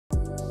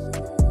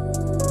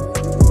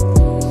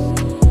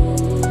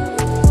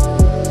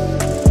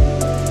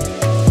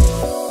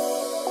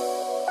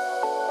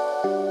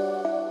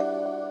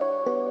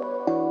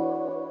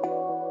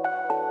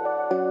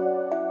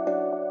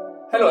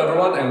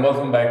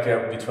welcome back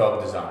at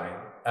V12 Design.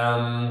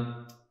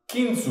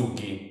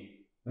 Kintsugi.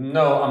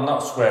 No, I'm not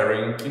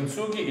swearing.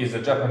 Kintsugi is a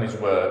Japanese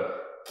word.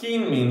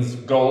 Kin means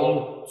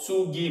gold,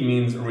 tsugi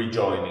means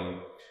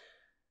rejoining.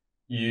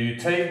 You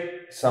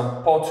take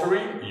some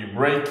pottery, you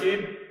break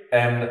it,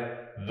 and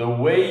the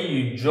way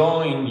you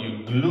join,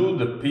 you glue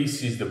the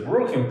pieces, the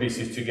broken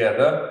pieces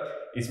together,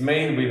 is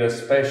made with a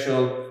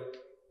special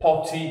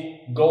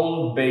potty,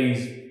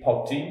 gold-based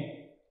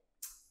potty.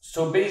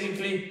 So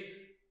basically,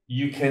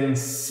 you can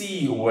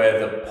see where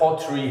the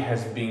pottery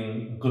has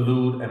been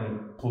glued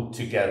and put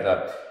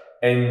together.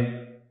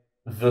 And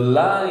the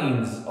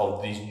lines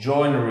of this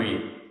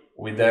joinery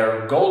with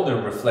their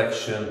golden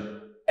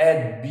reflection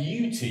add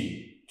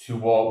beauty to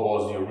what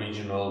was the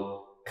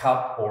original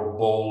cup or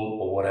bowl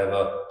or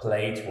whatever,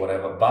 plate,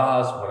 whatever,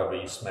 vase, whatever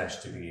you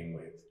smashed to begin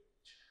with.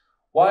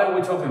 Why are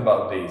we talking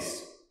about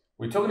this?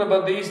 We're talking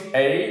about this,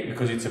 A,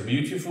 because it's a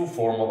beautiful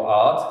form of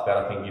art that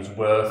I think is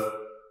worth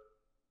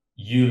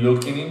you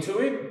looking into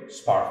it,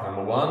 spark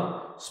number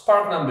one.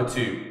 Spark number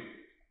two,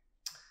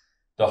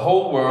 the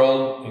whole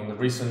world in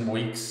recent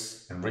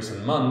weeks and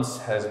recent months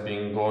has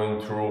been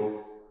going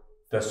through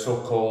the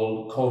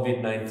so-called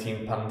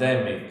COVID-19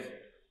 pandemic.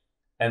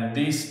 And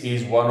this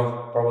is one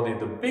of probably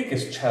the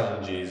biggest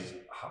challenges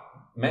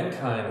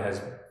mankind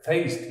has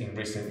faced in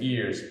recent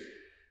years.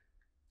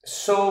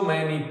 So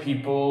many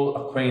people,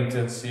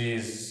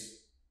 acquaintances,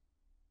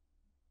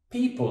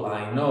 people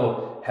I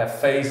know have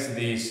faced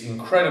this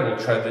incredible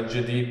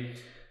tragedy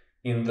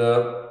in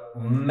the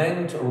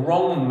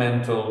wrong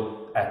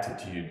mental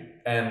attitude.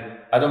 And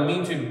I don't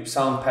mean to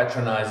sound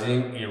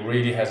patronizing, it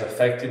really has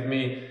affected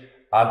me.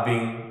 I've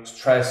been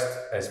stressed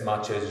as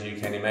much as you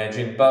can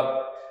imagine,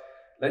 but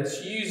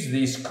let's use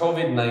this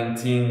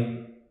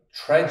COVID-19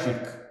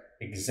 tragic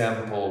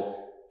example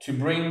to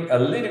bring a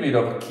little bit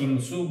of a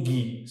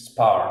Kintsugi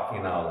spark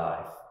in our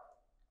life.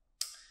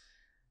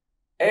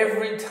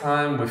 Every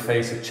time we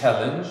face a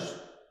challenge,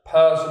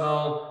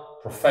 personal,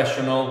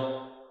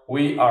 professional,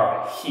 we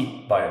are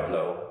hit by a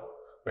blow.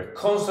 We're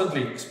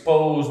constantly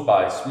exposed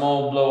by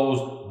small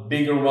blows,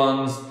 bigger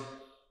ones,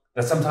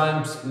 that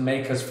sometimes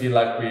make us feel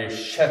like we're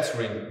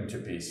shattering into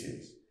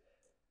pieces.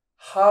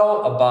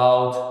 How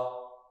about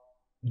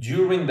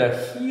during the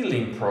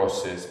healing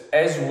process,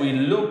 as we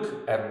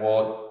look at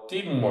what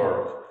didn't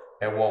work,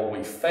 at what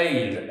we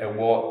failed, at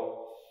what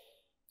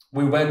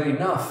we went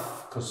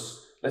enough, because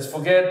let's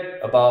forget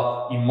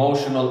about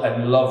emotional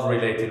and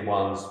love-related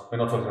ones. We're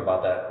not talking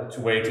about that. It's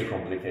way too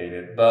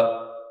complicated.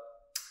 But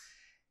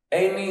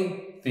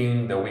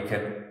anything that we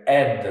can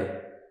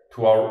add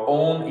to our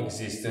own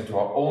existence, to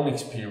our own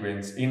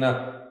experience in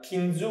a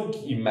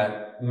Kintsugi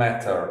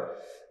matter,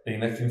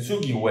 in a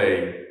Kintsugi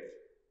way,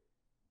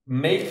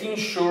 making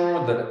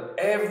sure that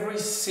every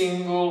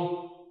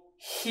single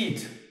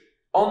hit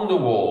on the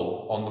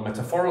wall, on the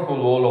metaphorical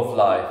wall of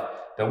life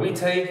that we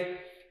take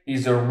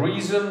is a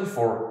reason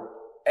for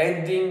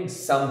adding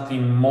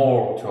something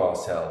more to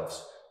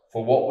ourselves,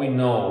 for what we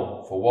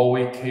know, for what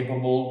we're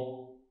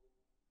capable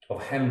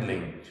of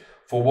handling,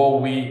 for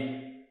what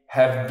we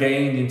have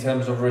gained in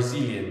terms of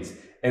resilience.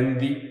 And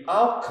the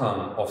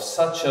outcome of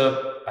such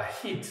a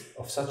hit,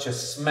 of such a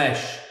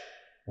smash,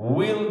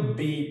 will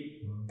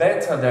be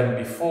better than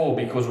before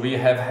because we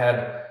have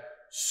had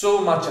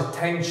so much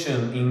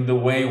attention in the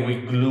way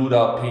we glued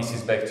our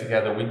pieces back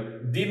together. We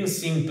didn't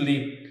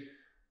simply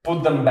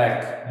put them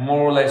back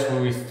more or less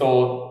where we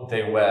thought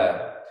they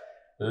were.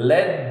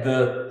 Let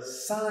the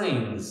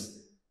signs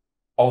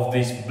of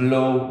this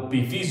blow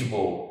be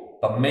visible,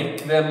 but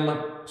make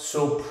them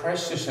so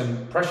precious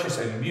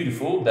and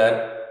beautiful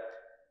that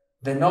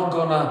they're not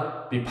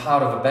gonna be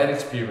part of a bad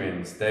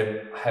experience.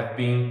 They have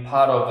been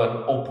part of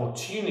an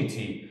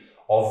opportunity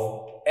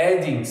of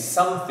adding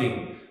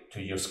something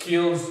to your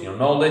skills, your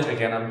knowledge.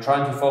 Again, I'm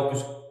trying to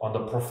focus on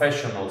the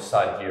professional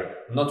side here.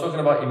 I'm not talking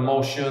about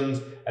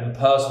emotions and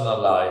personal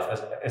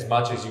life as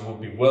much as it would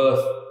be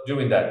worth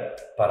doing that,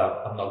 but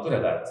I'm not good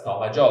at that. It's not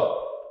my job.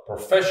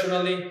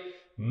 Professionally,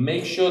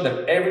 make sure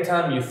that every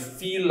time you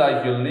feel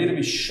like you're a little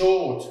bit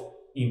short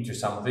into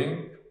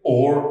something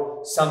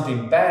or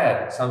something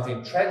bad,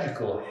 something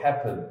tragical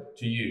happened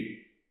to you,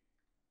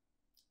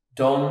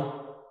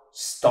 don't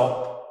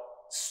stop,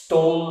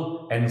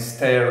 stall and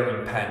stare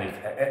in panic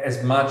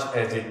as much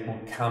as it will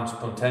come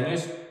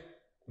spontaneous.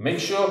 Make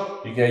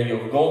sure you get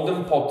your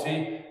golden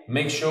potty,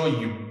 make sure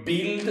you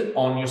build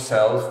on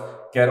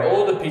yourself, get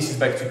all the pieces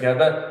back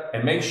together,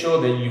 and make sure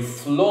that you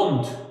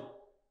flaunt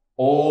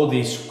all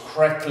these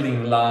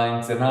crackling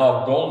lines that now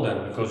are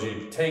golden because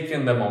you've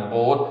taken them on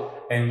board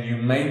and you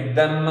made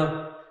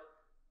them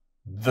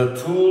the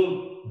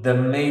tool that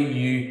made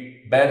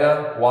you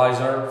better,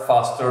 wiser,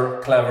 faster,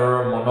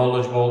 clever, more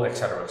knowledgeable,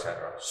 etc.,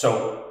 etc.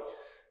 So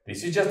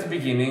this is just the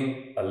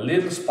beginning, a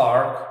little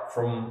spark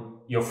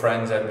from your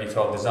friends at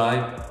V12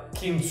 Design,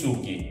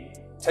 Kintsugi.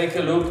 Take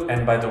a look,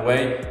 and by the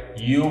way,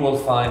 you will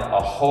find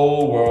a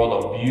whole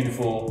world of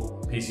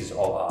beautiful pieces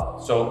of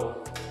art.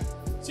 So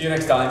see you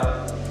next time.